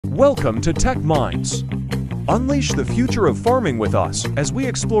Welcome to TechMinds. Unleash the future of farming with us as we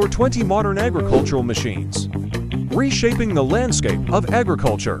explore 20 modern agricultural machines, reshaping the landscape of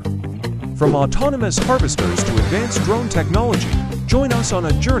agriculture. From autonomous harvesters to advanced drone technology, join us on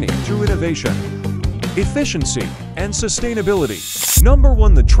a journey through innovation, efficiency, and sustainability. Number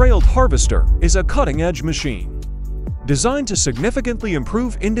 1. The trailed harvester is a cutting-edge machine designed to significantly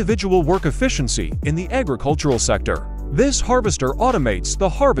improve individual work efficiency in the agricultural sector. This harvester automates the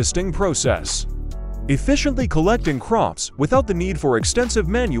harvesting process, efficiently collecting crops without the need for extensive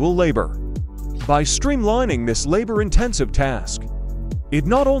manual labor. By streamlining this labor-intensive task, it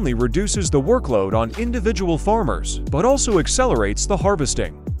not only reduces the workload on individual farmers, but also accelerates the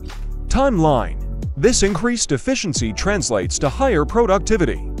harvesting timeline. This increased efficiency translates to higher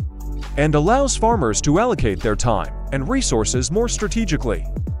productivity and allows farmers to allocate their time and resources more strategically,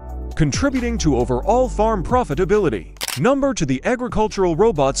 contributing to overall farm profitability. Number 2. The agricultural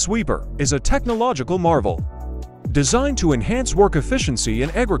robot sweeper is a technological marvel designed to enhance work efficiency in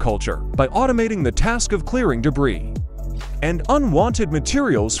agriculture by automating the task of clearing debris and unwanted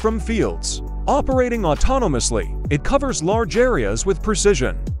materials from fields. Operating autonomously, it covers large areas with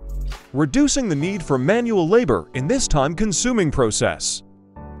precision, reducing the need for manual labor in this time-consuming process.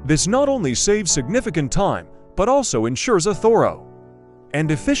 This not only saves significant time, but also ensures a thorough and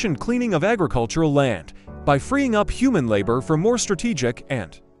efficient cleaning of agricultural land by freeing up human labor for more strategic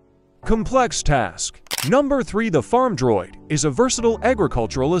and complex tasks. Number 3. The farm droid is a versatile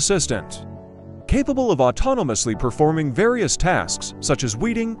agricultural assistant capable of autonomously performing various tasks such as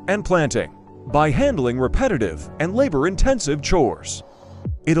weeding and planting. By handling repetitive and labor-intensive chores,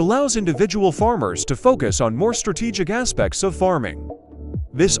 it allows individual farmers to focus on more strategic aspects of farming.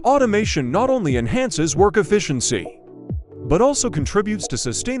 This automation not only enhances work efficiency, but also contributes to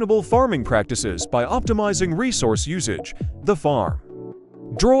sustainable farming practices by optimizing resource usage. The farm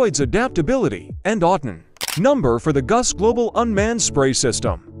droid's adaptability and automation. Number 4. The GUS Global Unmanned Spray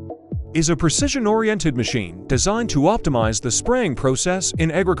System is a precision-oriented machine designed to optimize the spraying process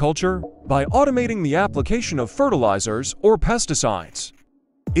in agriculture by automating the application of fertilizers or pesticides.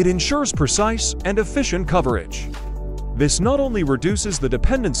 It ensures precise and efficient coverage. This not only reduces the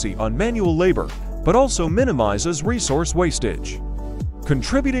dependency on manual labor, but also minimizes resource wastage,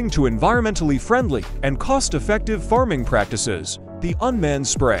 contributing to environmentally friendly and cost-effective farming practices. The Unmanned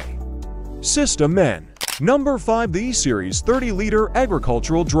Spray System (MN). Number 5. The E-Series 30-liter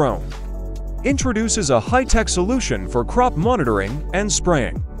agricultural drone introduces a high-tech solution for crop monitoring and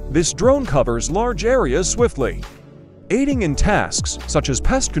spraying. This drone covers large areas swiftly, aiding in tasks such as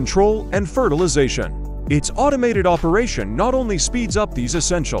pest control and fertilization. Its automated operation not only speeds up these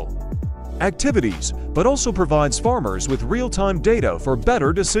essential activities, but also provides farmers with real-time data for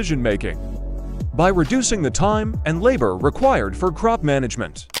better decision-making by reducing the time and labor required for crop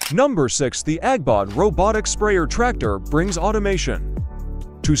management. Number 6. The Agbot robotic sprayer tractor brings automation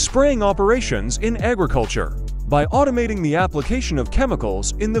to spraying operations in agriculture. By automating the application of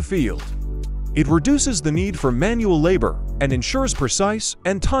chemicals in the field, it reduces the need for manual labor and ensures precise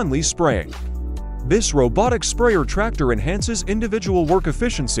and timely spraying. This robotic sprayer tractor enhances individual work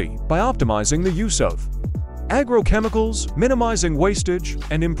efficiency by optimizing the use of agrochemicals, minimizing wastage,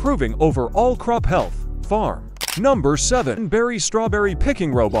 and improving overall crop health. Farm. Number 7. Berry Strawberry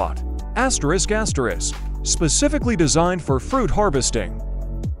Picking Robot ***, specifically designed for fruit harvesting.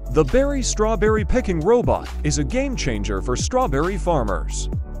 The Berry Strawberry Picking Robot is a game-changer for strawberry farmers.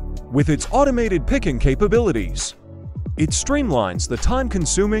 With its automated picking capabilities, it streamlines the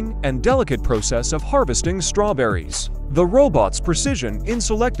time-consuming and delicate process of harvesting strawberries. The robot's precision in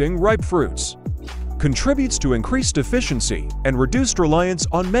selecting ripe fruits contributes to increased efficiency and reduced reliance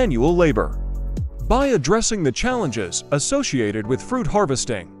on manual labor. By addressing the challenges associated with fruit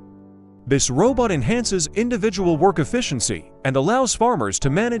harvesting, this robot enhances individual work efficiency and allows farmers to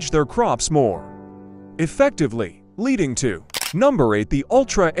manage their crops more effectively, leading to Number 8. The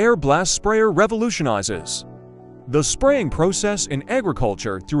Ultra Air Blast Sprayer revolutionizes the spraying process in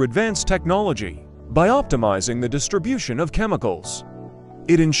agriculture through advanced technology. By optimizing the distribution of chemicals,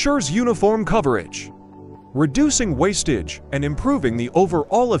 it ensures uniform coverage, reducing wastage and improving the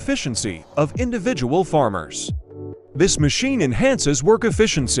overall efficiency of individual farmers. This machine enhances work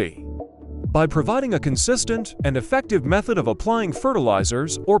efficiency by providing a consistent and effective method of applying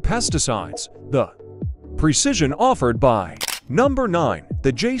fertilizers or pesticides. The precision offered by Number 9.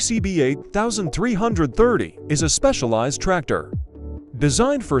 The JCB 8330 is a specialized tractor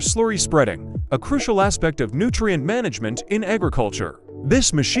designed for slurry spreading, a crucial aspect of nutrient management in agriculture.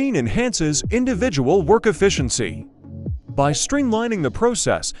 This machine enhances individual work efficiency by streamlining the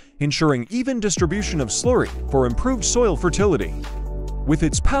process, ensuring even distribution of slurry for improved soil fertility. with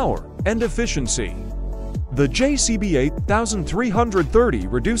its power and efficiency. The JCB 8330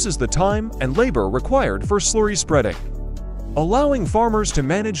 reduces the time and labor required for slurry spreading, allowing farmers to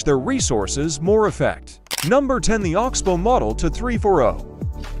manage their resources more effectively. Number 10. The Oxbow Model T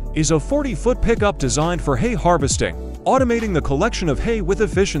 340 is a 40-foot pickup designed for hay harvesting, automating the collection of hay with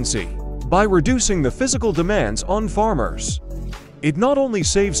efficiency by reducing the physical demands on farmers. It not only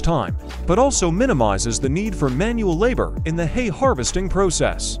saves time, but also minimizes the need for manual labor in the hay harvesting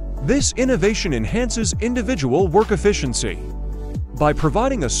process. This innovation enhances individual work efficiency by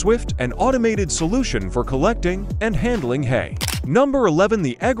providing a swift and automated solution for collecting and handling hay. Number 11.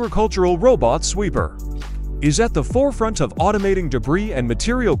 The Agricultural Robot Sweeper is at the forefront of automating debris and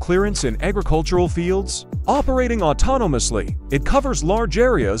material clearance in agricultural fields. Operating autonomously, it covers large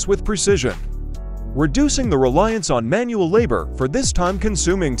areas with precision, reducing the reliance on manual labor for this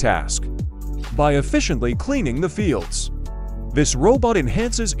time-consuming task. By efficiently cleaning the fields, this robot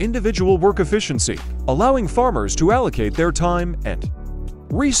enhances individual work efficiency, allowing farmers to allocate their time and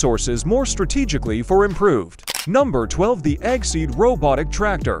resources more strategically for improved. Number 12. The AgSeed Robotic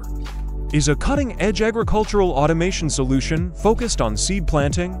Tractor is a cutting-edge agricultural automation solution focused on seed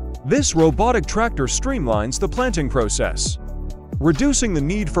planting. This robotic tractor streamlines the planting process, reducing the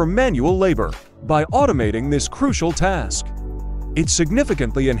need for manual labor. By automating this crucial task, it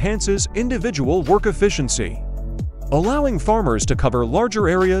significantly enhances individual work efficiency, allowing farmers to cover larger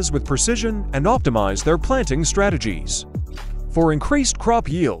areas with precision and optimize their planting strategies for increased crop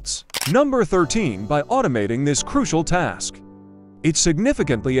yields. Number 13. By automating this crucial task, it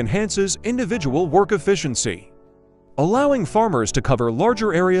significantly enhances individual work efficiency, allowing farmers to cover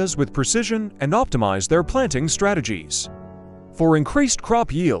larger areas with precision and optimize their planting strategies for increased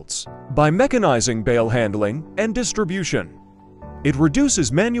crop yields. By mechanizing bale handling and distribution, it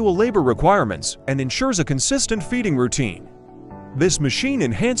reduces manual labor requirements and ensures a consistent feeding routine. This machine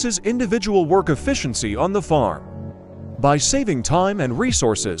enhances individual work efficiency on the farm by saving time and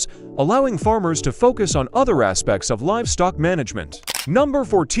resources, allowing farmers to focus on other aspects of livestock management. Number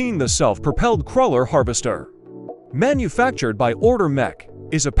 14. The Self-Propelled Crawler Harvester, manufactured by Order Mech,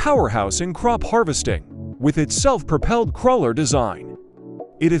 is a powerhouse in crop harvesting. With its self-propelled crawler design,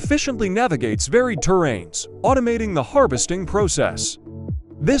 it efficiently navigates varied terrains, automating the harvesting process.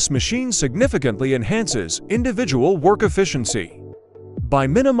 This machine significantly enhances individual work efficiency by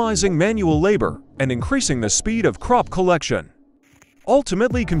minimizing manual labor and increasing the speed of crop collection,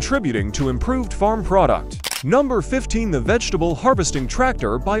 ultimately contributing to improved farm product. Number 15. The Vegetable Harvesting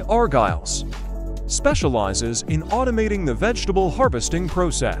Tractor by Argyles specializes in automating the vegetable harvesting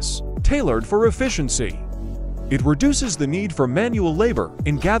process, tailored for efficiency. It reduces the need for manual labor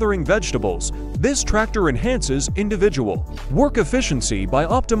in gathering vegetables. This tractor enhances individual work efficiency by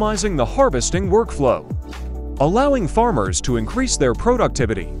optimizing the harvesting workflow, allowing farmers to increase their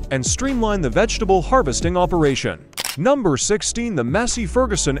productivity and streamline the vegetable harvesting operation. Number 16. The Massey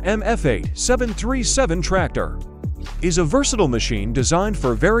Ferguson MF8 737 tractor is a versatile machine designed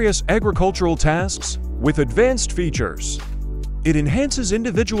for various agricultural tasks with advanced features. It enhances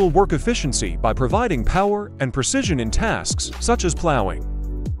individual work efficiency by providing power and precision in tasks such as plowing,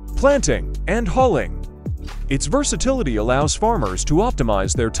 planting, and hauling. Its versatility allows farmers to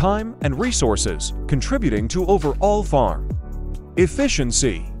optimize their time and resources, contributing to overall farm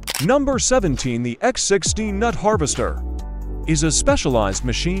efficiency. Number 17. The X16 Nut Harvester is a specialized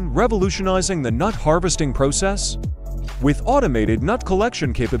machine revolutionizing the nut harvesting process. With automated nut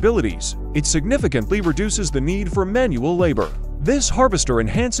collection capabilities, it significantly reduces the need for manual labor. This harvester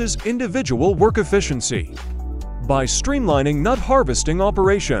enhances individual work efficiency by streamlining nut harvesting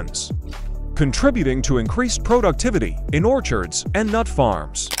operations, contributing to increased productivity in orchards and nut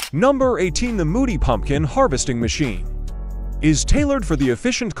farms. Number 18. The Moody Pumpkin Harvesting Machine is tailored for the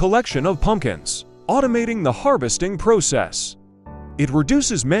efficient collection of pumpkins, automating the harvesting process. It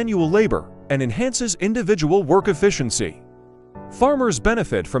reduces manual labor and enhances individual work efficiency. Farmers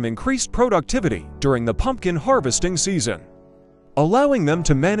benefit from increased productivity during the pumpkin harvesting season, allowing them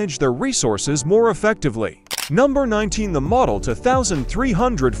to manage their resources more effectively. Number 19. The Model T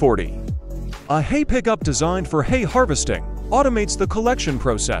 1340, a hay pickup designed for hay harvesting, automates the collection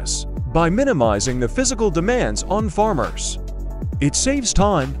process by minimizing the physical demands on farmers. It saves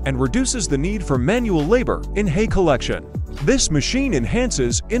time and reduces the need for manual labor in hay collection. This machine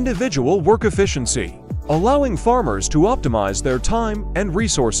enhances individual work efficiency, allowing farmers to optimize their time and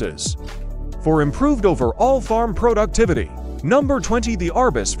resources for improved overall farm productivity. Number 20. The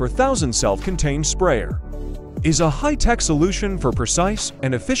Arbus 4000 Self-Contained Sprayer is a high-tech solution for precise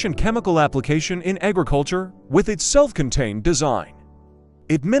and efficient chemical application in agriculture. With its self-contained design,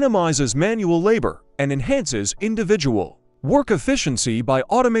 it minimizes manual labor and enhances individual Work efficiency by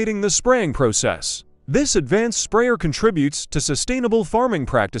automating the spraying process. This advanced sprayer contributes to sustainable farming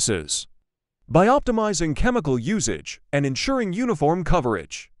practices by optimizing chemical usage and ensuring uniform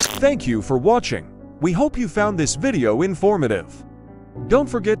coverage. Thank you for watching. We hope you found this video informative. Don't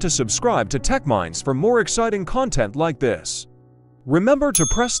forget to subscribe to TechMinds for more exciting content like this. Remember to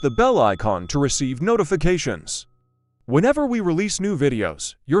press the bell icon to receive notifications whenever we release new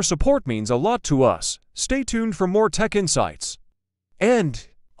videos. Your support means a lot to us. Stay tuned for more tech insights and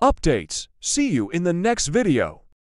updates. See you in the next video.